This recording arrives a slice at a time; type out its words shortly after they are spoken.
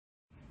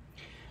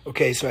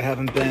Okay, so I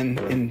haven't been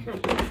in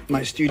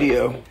my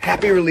studio.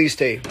 Happy release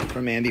day for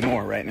Mandy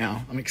Moore right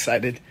now. I'm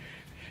excited.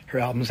 Her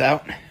album's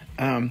out.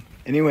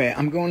 Anyway,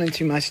 I'm going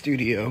into my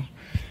studio.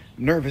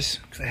 I'm nervous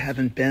because I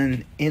haven't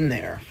been in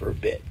there for a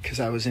bit because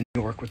I was in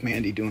New York with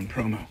Mandy doing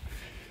promo.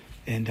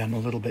 And I'm a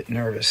little bit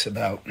nervous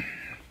about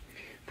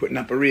putting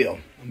up a reel.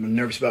 I'm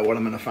nervous about what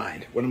I'm going to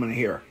find, what I'm going to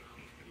hear.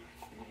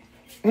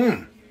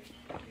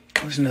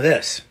 Listen to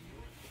this.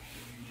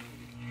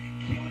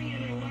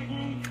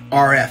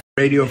 RF,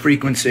 radio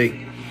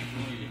frequency.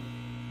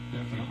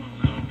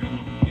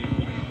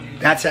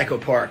 That's Echo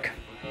Park.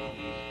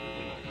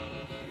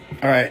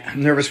 All right,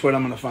 I'm nervous what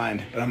I'm going to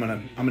find, but I'm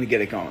going to get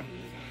it going.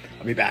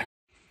 I'll be back.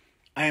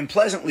 I am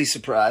pleasantly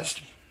surprised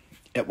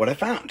at what I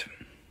found.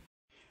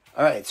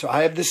 All right, so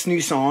I have this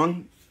new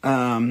song.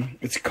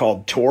 It's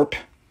called Torp,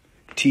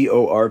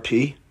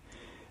 T-O-R-P.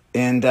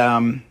 And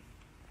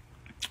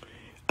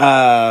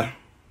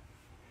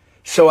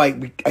so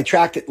I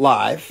tracked it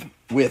live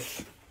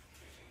with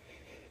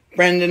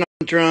Brendon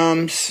on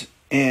drums,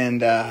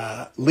 and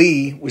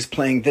Lee was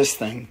playing this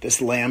thing, this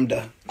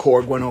Lambda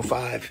Korg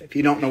 105. If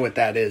you don't know what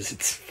that is,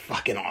 it's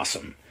fucking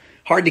awesome.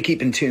 Hard to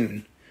keep in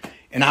tune.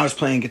 And I was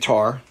playing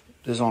guitar.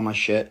 This is all my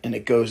shit. And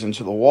it goes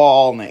into the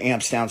wall, and the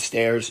amp's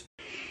downstairs.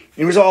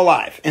 It was all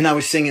live, and I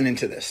was singing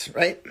into this,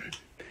 right?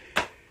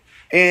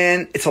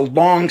 And it's a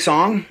long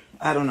song.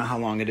 I don't know how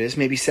long it is,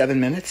 maybe 7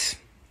 minutes.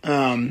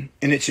 And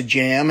it's a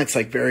jam. It's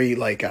like very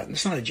like,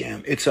 it's not a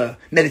jam. It's a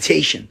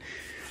meditation.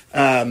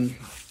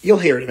 You'll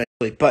hear it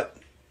eventually. But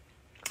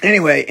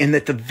anyway, and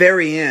at the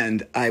very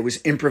end, I was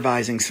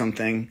improvising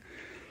something,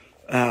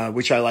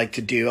 which I like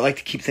to do. I like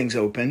to keep things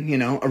open, you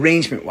know,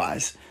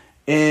 arrangement-wise.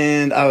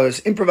 And I was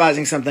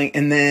improvising something,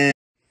 and then,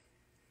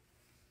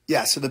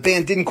 yeah, so the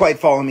band didn't quite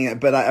follow me,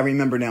 but I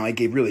remember now I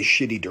gave really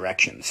shitty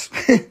directions.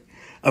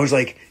 I was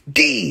like,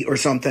 D or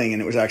something,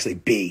 and it was actually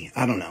B.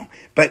 I don't know.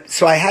 But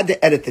so I had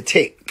to edit the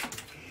tape.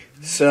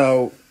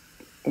 So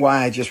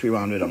why I just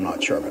rewound it, I'm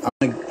not sure. But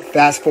I'm going to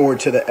fast forward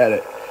to the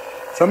edit.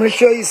 So I'm going to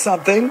show you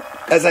something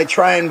as I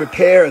try and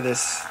repair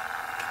this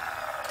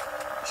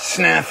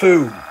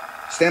snafu.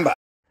 Stand by.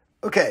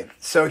 Okay,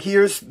 so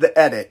here's the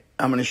edit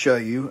I'm going to show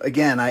you.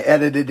 Again, I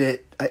edited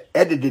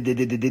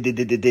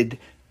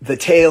the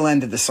tail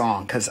end of the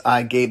song because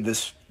I gave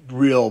this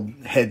real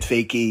head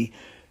fakey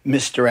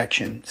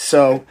misdirection.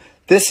 So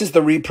this is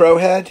the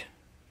repro head.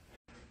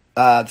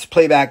 This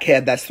playback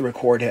head, that's the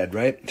record head,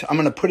 right? So I'm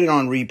going to put it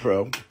on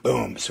repro.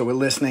 Boom. So we're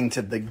listening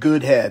to the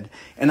good head.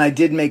 And I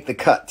did make the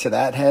cut to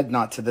that head,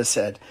 not to this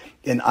head.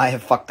 And I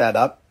have fucked that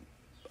up.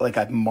 Like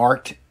I've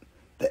marked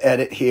the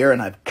edit here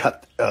and I've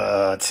cut.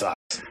 It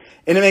sucks.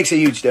 And it makes a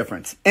huge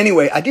difference.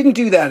 Anyway, I didn't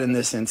do that in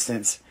this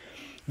instance.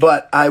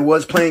 But I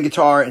was playing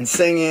guitar and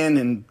singing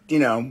and, you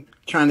know,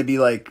 trying to be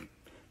like,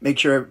 make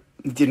sure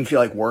it didn't feel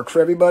like work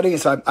for everybody.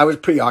 And so I was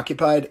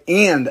preoccupied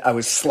and I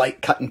was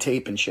slight cutting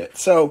tape and shit.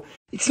 So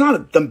it's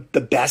not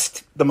the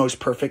best, the most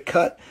perfect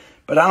cut,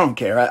 but I don't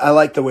care. I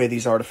like the way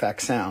these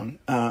artifacts sound.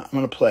 I'm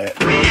going to play it.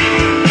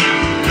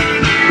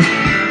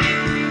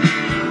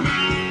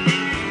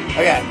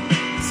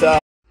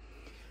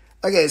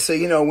 Okay, so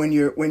you know when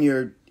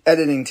you're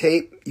editing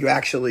tape, you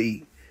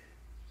actually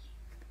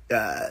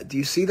do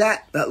you see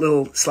that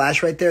little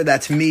slash right there?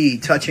 That's me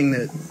touching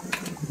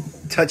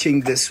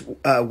this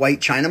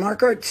white China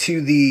marker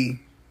to the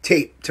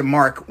tape to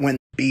mark when the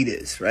beat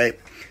is, right?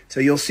 So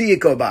you'll see it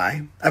go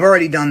by. I've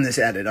already done this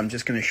edit. I'm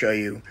just going to show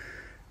you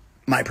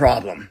my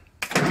problem.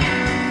 1, 2,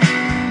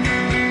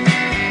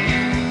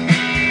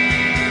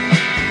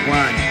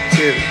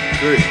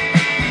 3.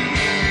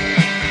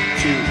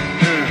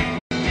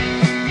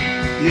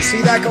 You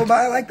see that go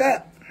by like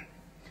that?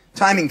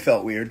 Timing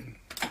felt weird.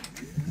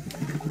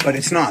 But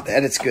it's not. The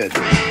edit's good.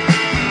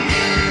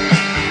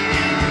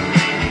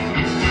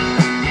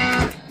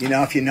 You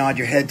know, if you nod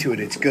your head to it,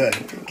 it's good.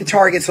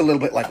 Guitar gets a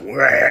little bit like...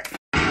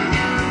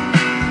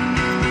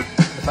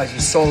 If I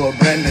just solo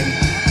Brendon.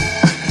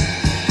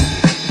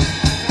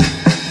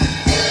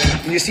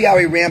 And you see how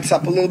he ramps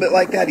up a little bit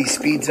like that? He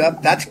speeds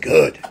up. That's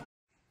good.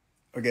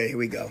 Okay, here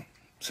we go.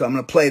 So I'm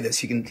going to play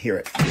this. You can hear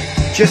it.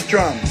 Just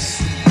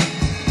drums.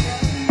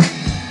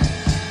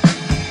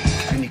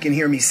 And you can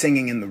hear me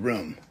singing in the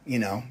room. You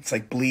know, it's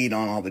like bleed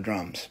on all the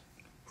drums.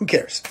 Who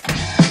cares?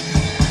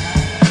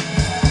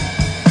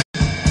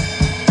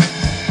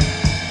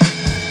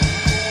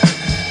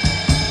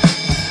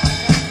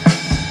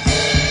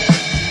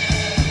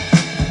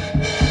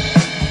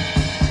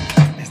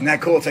 Isn't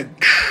that cool? It's like,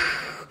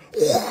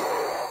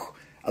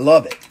 I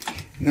love it.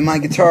 And then my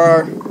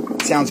guitar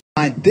sounds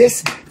fine.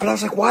 But I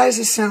was like, why does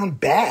this sound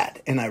bad?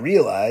 And I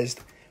realized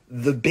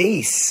the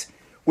bass,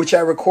 which I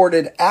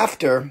recorded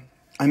after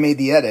I made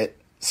the edit,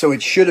 so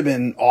it should have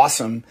been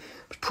awesome,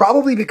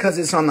 probably because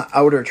it's on the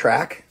outer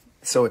track,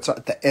 so it's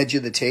at the edge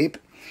of the tape.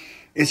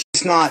 It's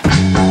just not,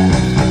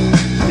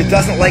 it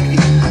doesn't like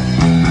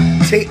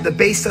the tape, the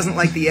bass doesn't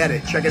like the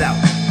edit. Check it out.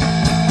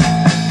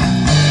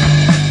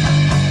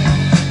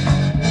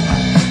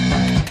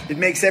 It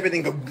makes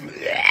everything go.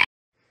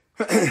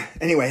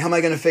 Anyway, how am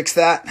I going to fix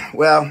that?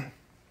 Well,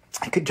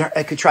 I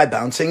could try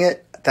bouncing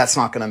it, but that's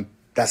not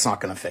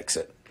gonna fix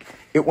it.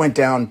 It went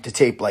down to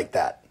tape like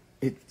that.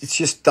 It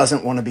just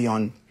doesn't want to be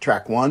on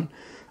track 1.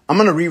 I'm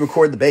gonna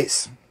re-record the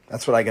bass.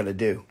 That's what I got to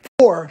do.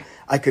 Or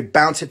I could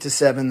bounce it to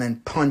 7,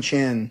 then punch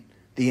in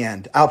the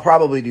end. I'll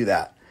probably do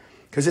that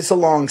because it's a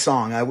long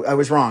song. I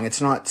was wrong. It's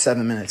not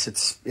 7 minutes.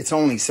 It's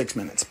only 6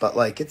 minutes. But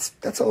like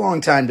that's a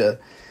long time to,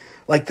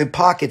 like, the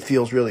pocket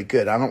feels really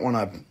good. I don't want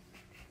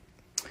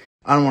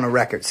to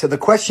wreck it. So the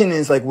question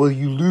is, like, will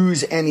you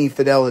lose any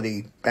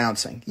fidelity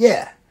bouncing?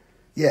 Yeah,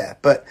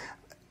 but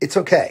it's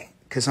okay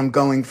because I'm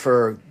going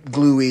for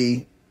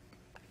gluey,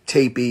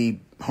 tapey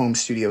home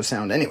studio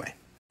sound anyway.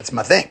 That's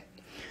my thing.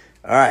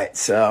 All right,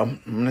 so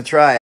I'm going to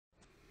try it.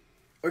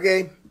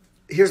 Okay,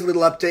 here's a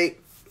little update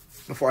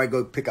before I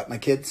go pick up my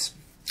kids.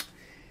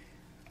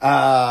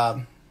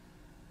 Redoing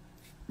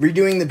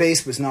the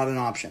bass was not an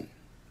option.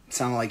 It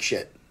sounded like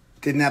shit.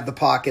 Didn't have the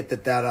pocket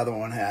that other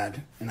one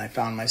had, and I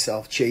found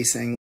myself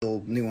chasing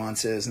little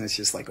nuances, and it's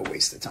just like a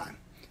waste of time.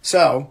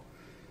 So,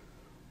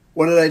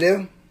 what did I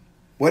do?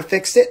 What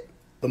fixed it?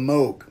 The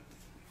Moog.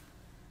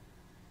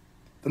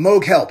 The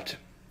Moog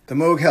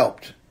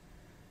helped.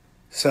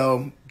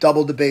 So,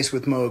 doubled the bass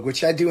with Moog,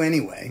 which I do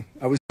anyway.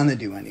 I was going to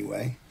do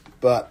anyway.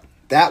 But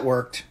that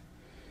worked.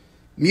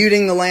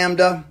 Muting the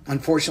Lambda.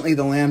 Unfortunately,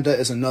 the Lambda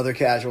is another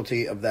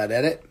casualty of that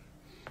edit.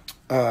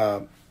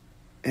 And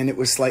it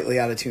was slightly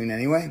out of tune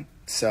anyway.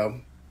 So,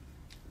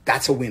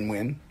 that's a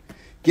win-win.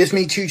 Gives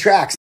me 2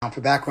 tracks now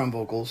for background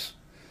vocals,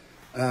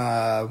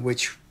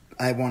 which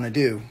I want to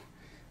do.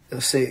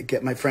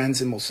 Get my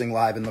friends and we'll sing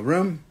live in the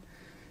room.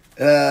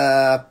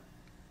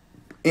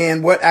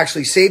 And what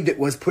actually saved it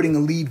was putting a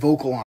lead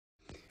vocal on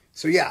it.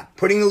 So yeah,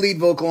 putting the lead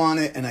vocal on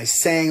it, and I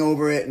sang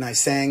over it, and I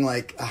sang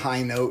like a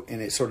high note,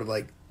 and it sort of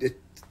like, it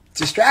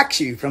distracts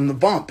you from the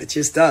bump. It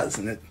just does.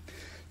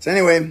 So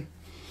anyway,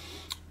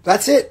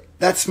 that's it.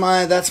 That's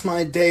my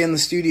day in the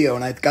studio,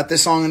 and I got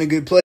this song in a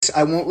good place.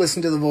 I won't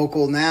listen to the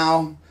vocal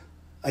now.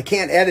 I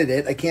can't edit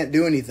it. I can't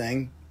do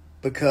anything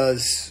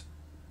because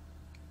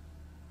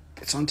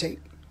it's on tape.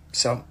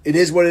 So it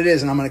is what it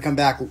is, and I'm going to come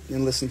back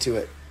and listen to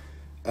it.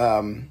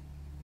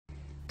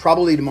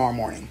 Probably tomorrow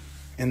morning,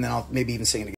 and then I'll maybe even sing it again.